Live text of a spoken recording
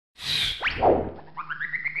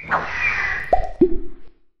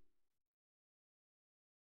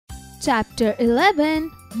Chapter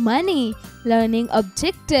 11 Money Learning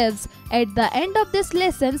Objectives. At the end of this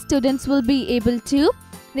lesson, students will be able to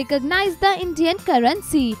recognize the Indian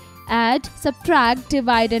currency, add, subtract,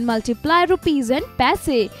 divide and multiply rupees and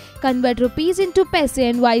paise, convert rupees into paise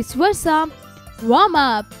and vice versa. Warm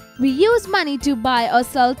up. We use money to buy or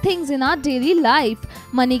sell things in our daily life.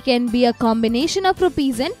 Money can be a combination of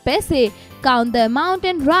rupees and paise. Count the amount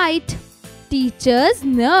and write. Teacher's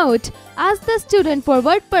note. Ask the student for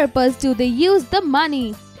what purpose do they use the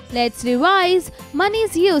money. Let's revise. Money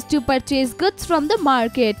is used to purchase goods from the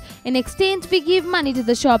market. In exchange, we give money to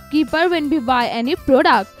the shopkeeper when we buy any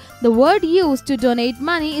product. The word used to donate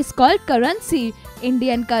money is called currency.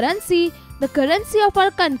 Indian currency. The currency of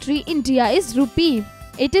our country, India, is rupee.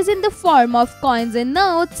 It is in the form of coins and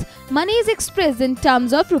notes. Money is expressed in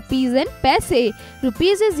terms of rupees and paise.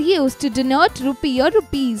 Rupees is used to denote rupee or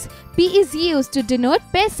rupees. P is used to denote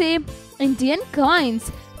paise. Indian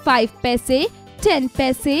coins: 5 paise, 10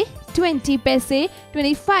 paise, 20 paise,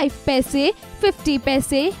 25 paise, 50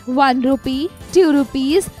 paise, 1 rupee, 2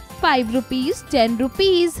 rupees, 5 rupees, 10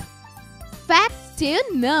 rupees. Facts to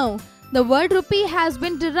know. The word rupee has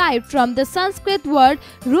been derived from the Sanskrit word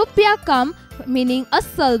rupyakam, meaning a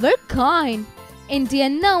silver coin.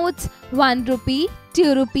 Indian notes: 1 rupee,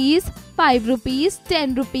 2 rupees, 5 rupees,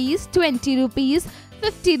 10 rupees, 20 rupees,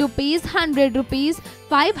 50 rupees, 100 rupees,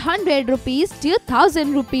 500 rupees,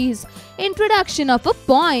 2000 rupees. Introduction of a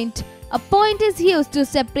point. A point is used to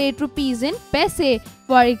separate rupees in paise.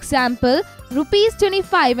 For example, rupees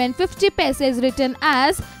 25 and 50 paise is written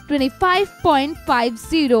as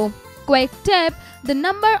 25.50. Quick tip: the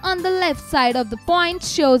number on the left side of the point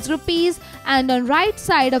shows rupees and on right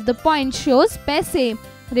side of the point shows paise.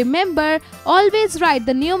 Remember, always write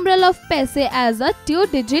the numeral of paise as a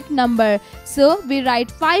 2-digit number. So, we write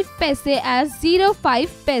 5 paise as 05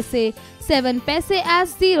 paise, 7 paise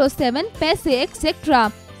as 07 paise,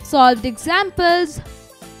 etc. Solved examples.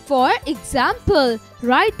 For example,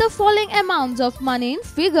 write the following amounts of money in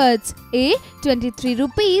figures. A. 23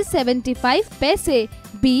 rupees 75 paise.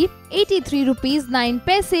 B. 83 rupees 9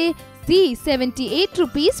 paise. C. 78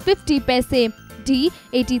 rupees 50 paise. D.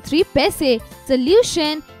 83 paise.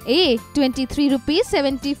 Solution: A. 23 rupees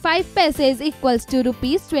 75 paise is equals to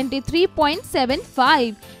rupees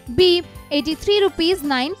 23.75. B. 83 rupees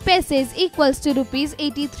 9 paise is equals to rupees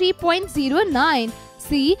 83.09.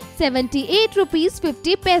 C. 78 rupees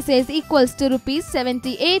 50 paise is equals to rupees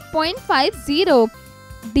 78.50.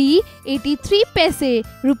 D. 83 paise,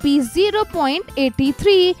 rupees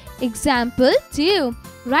 0.83. Example 2.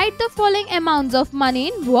 Write the following amounts of money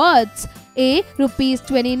in words. A. Rupees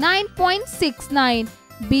 29.69.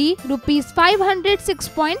 B. Rupees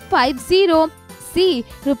 506.50. C.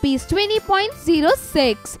 Rupees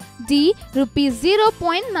 20.06. D. Rupees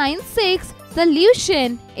 0.96.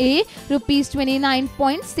 Solution: A. Rupees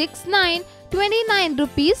 29.69, 29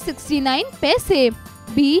 rupees 69 paise.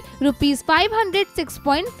 B. Rupees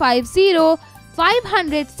 506.50,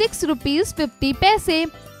 506 rupees 50 paise.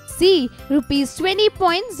 C. Rupees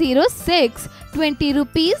 20.06, 20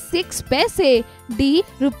 rupees 6 paise. D.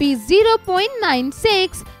 Rupees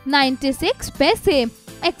 0.96, 96 paise.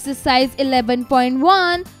 Exercise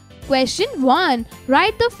 11.1. Question 1.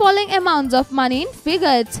 Write the following amounts of money in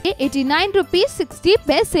figures. A. 89 rupees 60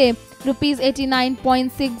 paise, rupees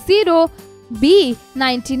 89.60. B.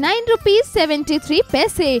 99 rupees 73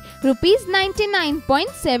 paise, rupees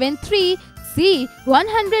 99.73. C.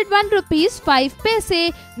 101 rupees 5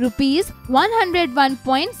 paise, rupees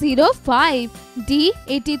 101.05. D.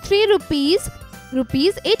 83 rupees,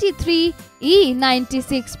 rupees 83. E.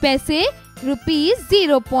 96 paise, rupees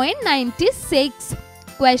 0.96.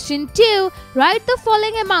 Question 2. Write the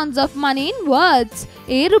following amounts of money in words.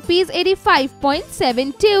 A. Rupees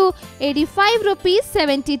 85.72, 85 rupees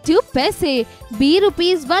 72 paise. B.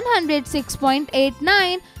 Rupees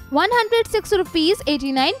 106.89, 106 rupees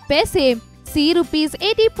 89 paise. C. Rupees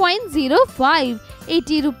 80.05,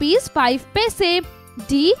 80 rupees 5 paise.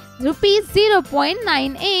 D. Rupees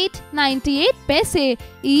 0.98, 98 paise.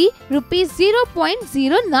 E. Rupees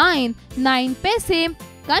 0.09, 9 paise.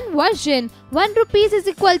 Conversion: 1 rupees is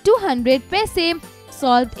equal to 100 paise.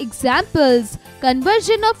 Solved examples.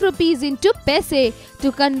 Conversion of rupees into paise.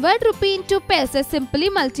 To convert rupee into paise, simply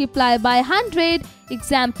multiply by 100.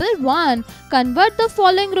 Example 1. Convert the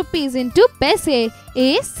following rupees into paise.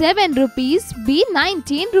 A. 7 rupees. B.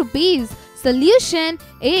 19 rupees. Solution: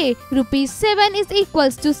 A. Rupees 7 is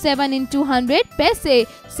equals to 7 into 100 paise,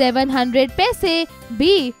 700 paise.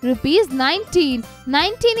 B. Rupees 19,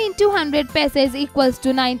 19 into 100 paise is equals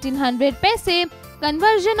to 1900 paise.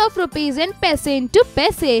 Conversion of rupees and paise into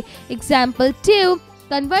paise. Example 2.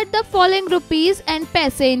 Convert the following rupees and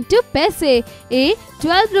paise into paise. A.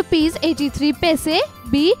 12 rupees 83 paise.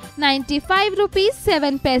 B. 95 rupees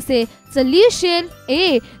 7 paise. Solution.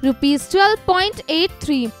 A. Rupees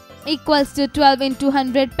 12.83 equals to 12 into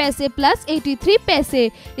 100 paise plus 83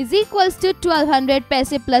 paise is equals to 1200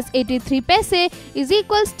 paise plus 83 paise is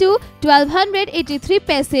equals to 1283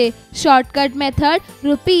 paise. Shortcut method.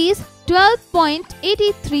 Rupees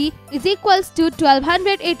 12.83 is equals to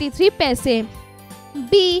 1283 paise.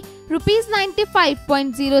 B. Rupees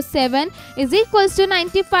 95.07 is equals to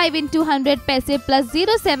 95 into 100 paise plus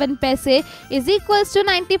 07 paise is equals to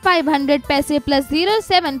 9500 paise plus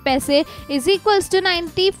 07 paise is equals to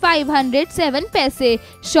 9507 paise.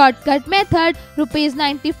 Shortcut method. Rupees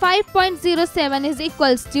 95.07 is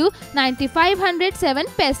equals to 9507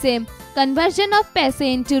 paise. Conversion of paise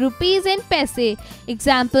into rupees and paise.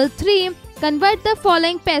 Example 3. Convert the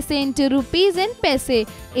following paise into rupees and paise.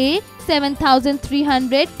 A.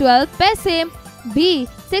 7,312 paise. B.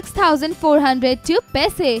 6,402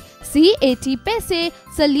 paise. C. 80 paise.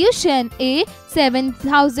 Solution. A.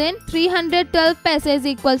 7,312 paise is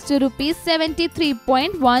equals to rupees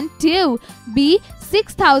 73.12. B.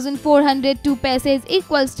 6,402 paise is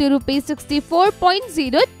equals to rupees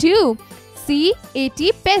 64.02. C.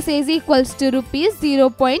 80 paise is equals to rupees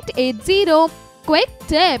 0.80. Quick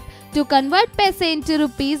tip. To convert paise into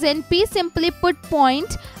rupees and p, simply put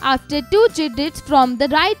point after 2 digits from the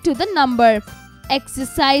right to the number.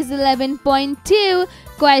 Exercise 11.2.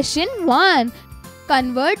 Question 1.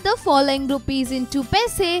 Convert the following rupees into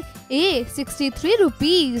paise. A. 63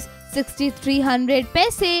 rupees 6300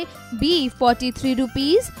 paise. B. 43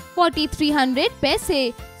 rupees 4300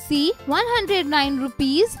 paise. C. 109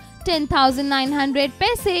 rupees 10,900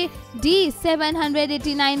 paise. D.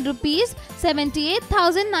 789 rupees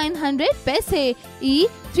 78,900 paise. E.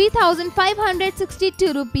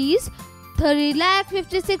 3,562 rupees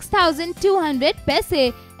 3,56,200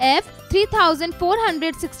 paise. F.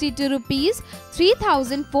 3,462 rupees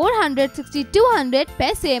 3,462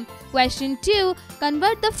 paise. Question 2.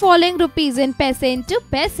 Convert the following rupees and paise into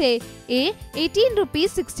paise. A. 18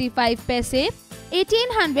 rupees 65 paise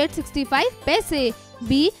 1865 paise.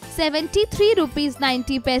 B. 73 rupees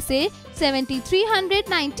 90 paise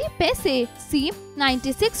 7390 paise. C.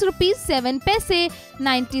 96 rupees 7 paise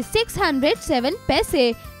 9607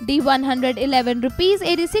 paise. D. 111 rupees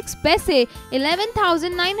 86 paise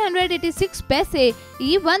 11,986 paise.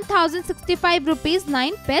 E. 1,065 rupees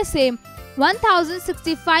 9 paise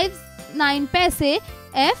 1,065 9 paise.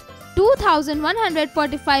 F.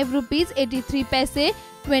 2,145 rupees 83 paise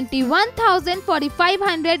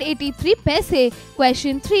 21,583 paise.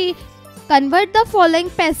 Question 3. Convert the following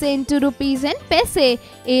paise into rupees and paise.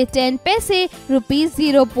 A. 10 paise rupees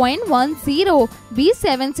 0.10. B.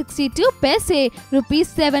 762 paise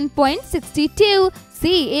rupees 7.62.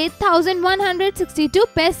 C. 8,162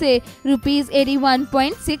 paise rupees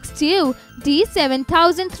 81.62. D.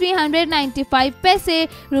 7,395 paise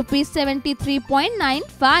rupees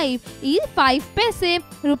 73.95. E. 5 paise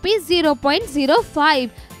rupees 0.05.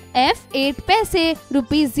 F. 8 paise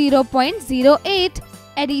rupees 0.08.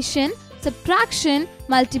 Addition, subtraction,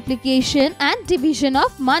 multiplication and division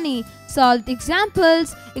of money. Solved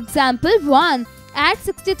examples. Example 1. Add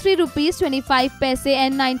 63 rupees 25 paise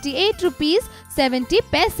and 98 rupees 70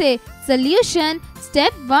 paise. Solution.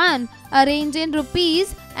 Step 1. Arrange in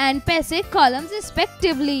rupees and paise columns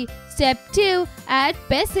respectively. Step 2. Add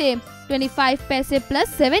paise. 25 paise plus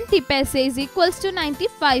 70 paise is equals to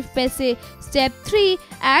 95 paise. Step 3.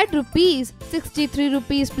 Add rupees. 63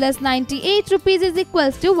 rupees plus 98 rupees is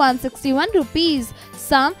equals to 161 rupees.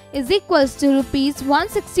 Sum is equals to rupees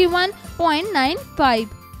 161.95.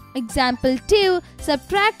 Example 2.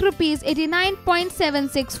 Subtract rupees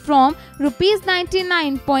 89.76 from rupees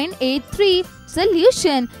 99.83.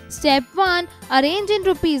 Solution. Step 1. Arrange in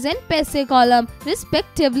rupees and paise column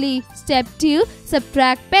respectively. Step 2.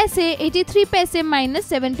 Subtract paise. 83 paise minus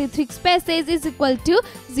 73 paise is equal to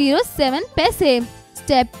 07 paise.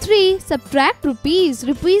 Step 3. Subtract rupees.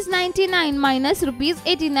 Rupees 99 minus rupees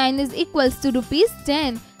 89 is equals to rupees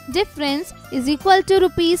 10. Difference is equal to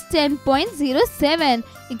rupees 10.07.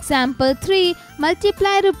 Example 3.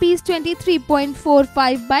 Multiply rupees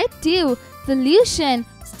 23.45 by 2. Solution.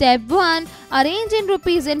 Step 1. Arrange in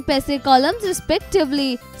rupees and paise columns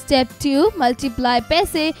respectively. Step 2. Multiply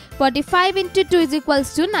paise. 45 into 2 is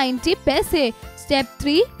equals to 90 paise. Step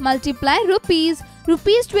 3. Multiply rupees.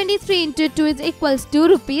 Rupees 23 into 2 is equals to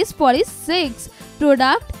rupees 46.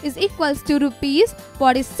 Product is equals to rupees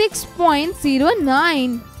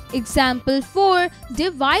 46.09. Example 4.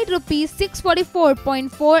 Divide rupees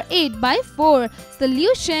 644.48 by 4.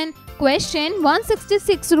 Solution. Question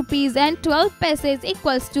 166 rupees and 12 paise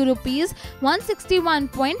equals to rupees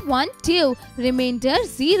 161.12. Remainder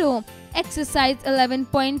 0. Exercise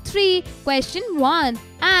 11.3. Question 1.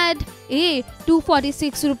 Add A.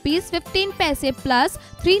 246 rupees 15 paise plus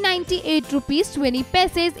 398 rupees 20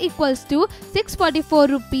 paise equals to 644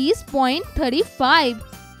 rupees 0.35.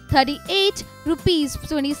 38 rupees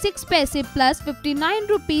 26 paise plus 59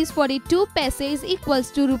 rupees 42 paise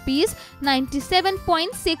equals to rupees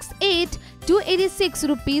 97.68. 286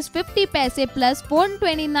 rupees 50 paise plus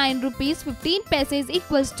 429 rupees 15 paise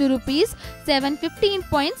equals to rupees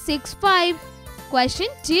 715.65. Question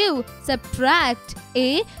 2. Subtract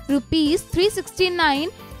A. Rupees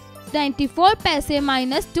 369.94 paise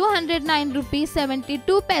minus 209 rupees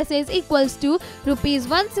 72 paise equals to rupees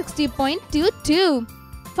 160.22.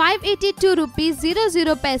 582 rupees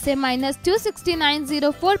 00 paise minus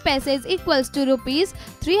 269.04 paise equals to rupees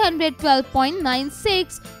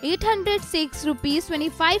 312.96. 806 rupees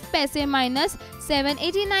 25 paise minus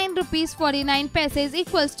 789 rupees 49 paise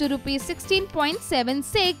equals to rupees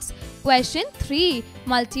 16.76. Question 3.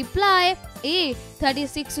 Multiply A.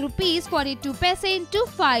 36 rupees 42 paise into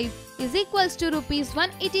 5 is equals to rupees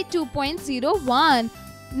 182.01.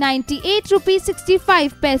 98 rupees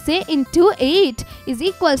 65 paise into 8 is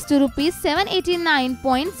equals to rupees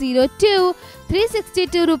 789.02.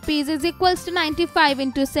 362 rupees is equals to 95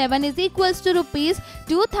 into 7 is equals to rupees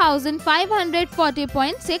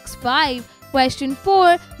 2540.65. Question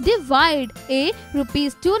 4. Divide A.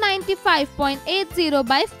 Rupees 295.80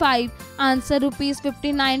 by 5. Answer rupees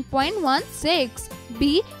 59.16.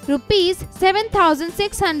 B. Rupees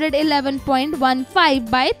 7611.15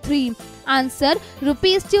 by 3. Answer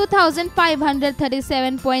rupees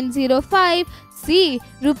 2537.05. C.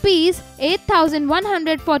 Rupees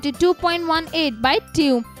 8142.18 by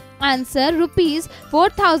 2. Answer rupees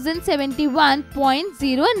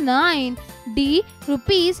 4071.09. D.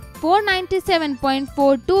 Rupees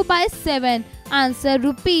 497.42 by 7. Answer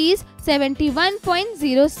rupees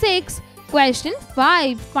 71.06. Question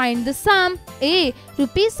 5. Find the sum. A.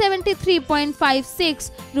 Rupees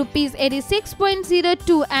 73.56, rupees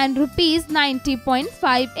 86.02 and rupees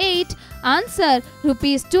 90.58. Answer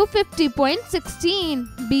rupees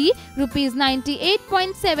 250.16. B. Rupees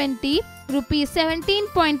 98.70, rupees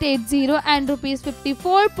 17.80 and rupees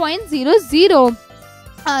 54.00.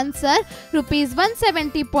 Answer rupees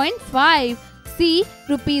 170.5. C.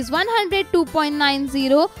 Rupees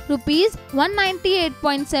 102.90, rupees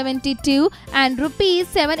 198.72 and rupees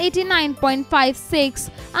 789.56.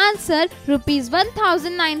 Answer rupees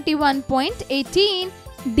 1091.18.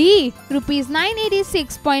 D. Rupees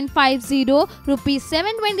 986.50, rupees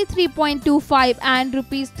 723.25 and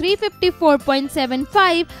rupees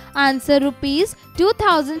 354.75. Answer rupees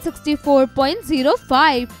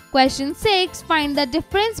 2064.05. Question 6. Find the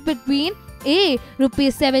difference between A.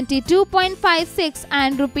 Rupees 72.56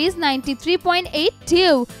 and rupees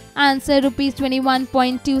 93.82. Answer rupees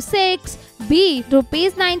 21.26. B.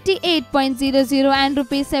 Rupees 98.00 and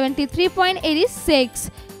rupees 73.86.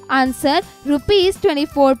 Answer rupees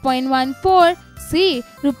 24.14. C.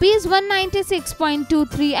 Rupees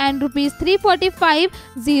 196.23 and rupees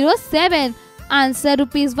 345.07. Answer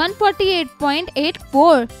rupees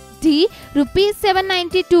 148.84. D. Rupees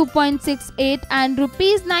 792.68 and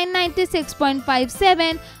rupees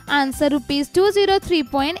 996.57. Answer rupees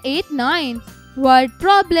 203.89. Word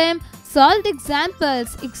problem. Solved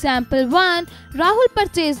examples. Example 1. Rahul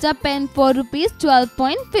purchased a pen for rupees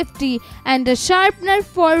 12.50 and a sharpener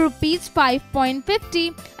for rupees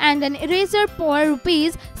 5.50 and an eraser for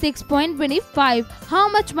rupees 6.25. How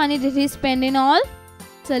much money did he spend in all?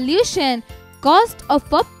 Solution. Cost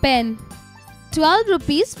of a pen 12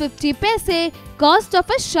 rupees 50 paise. Cost of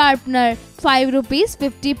a sharpener 5 rupees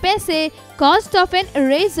 50 paise. Cost of an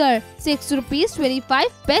eraser 6 rupees 25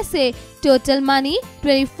 paise. Total money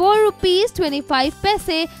 24 rupees 25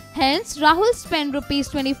 paise. Hence Rahul spent rupees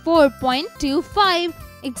 24.25.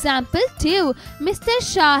 Example 2.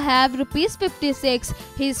 Mr. Shah have rupees 56.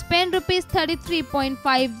 He spent rupees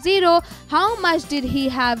 33.50. How much did he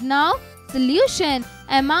have now? Solution.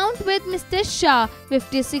 Amount with Mr. Shah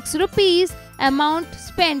 56 rupees. Amount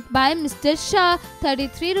spent by Mr. Shah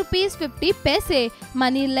 33 rupees 50 paise.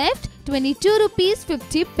 Money left 22 rupees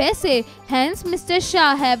 50 paise. Hence Mr.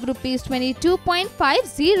 Shah have rupees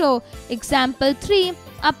 22.50. Example 3.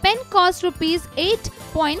 A pen costs rupees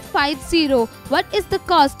 8.50. What is the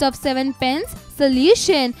cost of 7 pens?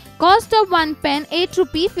 Solution. Cost of 1 pen 8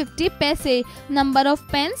 rupee 50 paise. Number of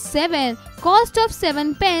pens 7. Cost of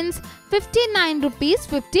 7 pens 59 rupees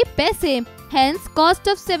 50 paise. Hence cost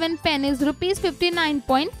of 7 pen is rupees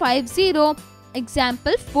 59.50.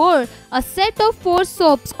 Example 4. A set of 4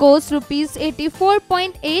 soaps costs rupees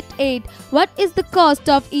 84.88. What is the cost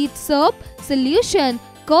of each soap? Solution.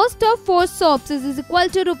 Cost of 4 soaps is equal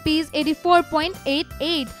to rupees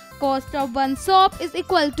 84.88. Cost of 1 soap is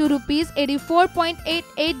equal to rupees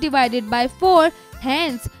 84.88 divided by 4.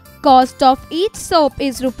 Hence, cost of each soap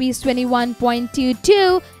is rupees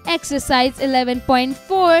 21.22. Exercise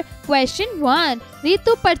 11.4. Question 1.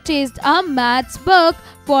 Ritu purchased a maths book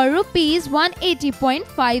for rupees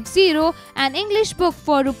 180.50, an English book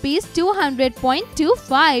for rupees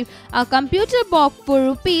 200.25, a computer book for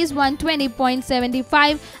rupees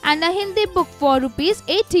 120.75 and a Hindi book for rupees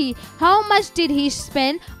 80. How much did he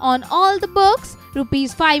spend on all the books?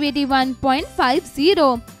 Rupees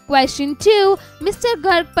 581.50. Question 2. Mr.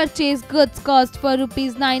 Garg purchased goods cost for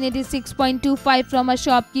rupees 986.25 from a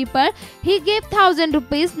shopkeeper. He gave 1000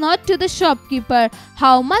 rupees not to the shopkeeper.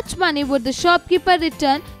 How much money would the shopkeeper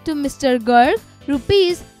return to Mr. Garg?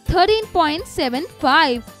 Rupees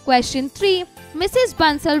 13.75. Question 3. Mrs.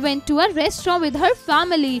 Bansal went to a restaurant with her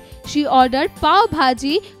family. She ordered pav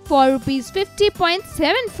bhaji for rupees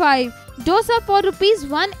 50.75. Dosa for rupees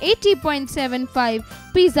 180.75,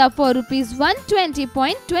 pizza for rupees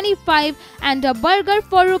 120.25 and a burger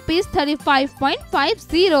for rupees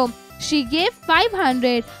 35.50. She gave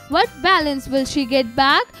 500. What balance will she get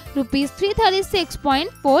back? Rupees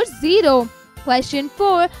 336.40. Question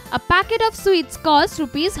 4. A packet of sweets costs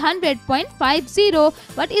rupees 100.50.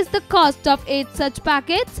 What is the cost of 8 such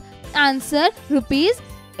packets? Answer. Rupees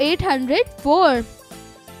 804.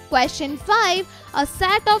 Question 5. A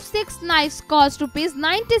set of 6 knives cost rupees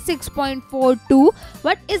 96.42.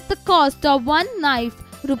 What is the cost of 1 knife?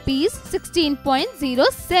 Rupees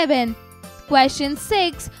 16.07. Question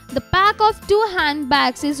 6. The pack of 2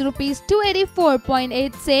 handbags is rupees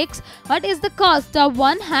 284.86. What is the cost of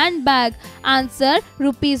 1 handbag? Answer.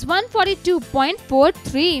 Rupees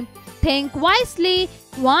 142.43. Think wisely.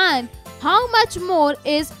 1. How much more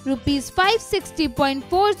is rupees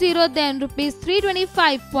 560.40 than rupees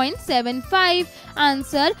 325.75?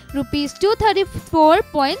 Answer. Rupees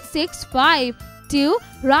 234.65. 2.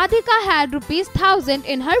 Radhika had rupees 1000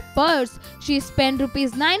 in her purse. She spent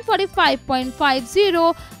rupees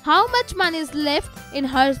 945.50. How much money is left in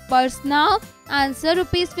her purse now? Answer.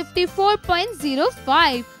 Rupees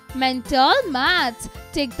 54.05. Mental maths.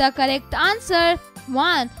 Take the correct answer.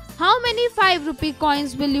 1. How many 5 rupee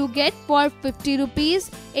coins will you get for 50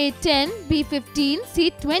 rupees? A. 10, B. 15,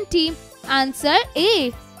 C. 20. Answer.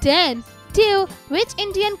 A. 10. 2. Which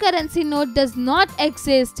Indian currency note does not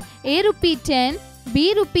exist? A. Rupee 10,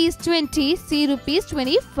 B. Rupees 20, C. Rupees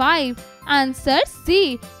 25. Answer.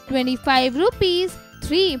 C. 25 rupees.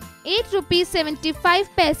 3. 8 rupees 75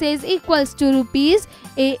 paise equals to rupees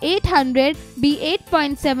A. 800, B.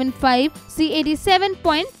 8.75, C.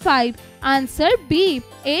 87.5. Answer. B.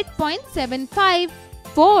 8.75.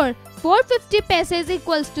 4. 450 paise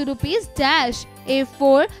equals to rupees dash. A.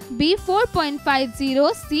 4, B.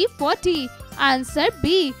 4.50, C. 40. Answer.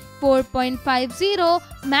 B. 4.50.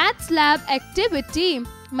 Maths lab activity.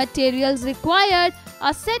 Materials required: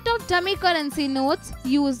 a set of dummy currency notes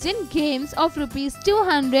used in games of rupees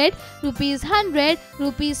 200, rupees 100,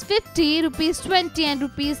 rupees 50, rupees 20 and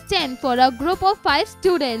rupees 10 for a group of 5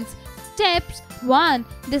 students. Steps: 1.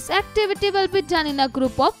 This activity will be done in a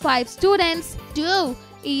group of 5 students. 2.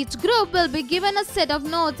 Each group will be given a set of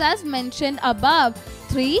notes as mentioned above.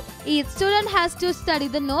 3. Each student has to study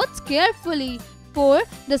the notes carefully. 4.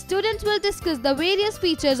 The students will discuss the various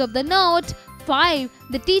features of the note. 5.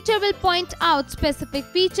 The teacher will point out specific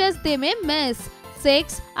features they may miss.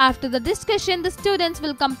 6. After the discussion, the students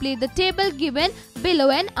will complete the table given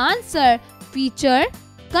below and answer. Feature: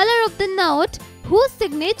 color of the note, whose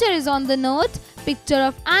signature is on the note, picture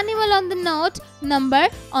of animal on the note, number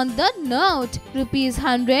on the note, rupees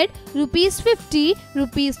 100, rupees 50,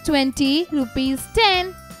 rupees 20, rupees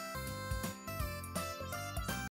 10.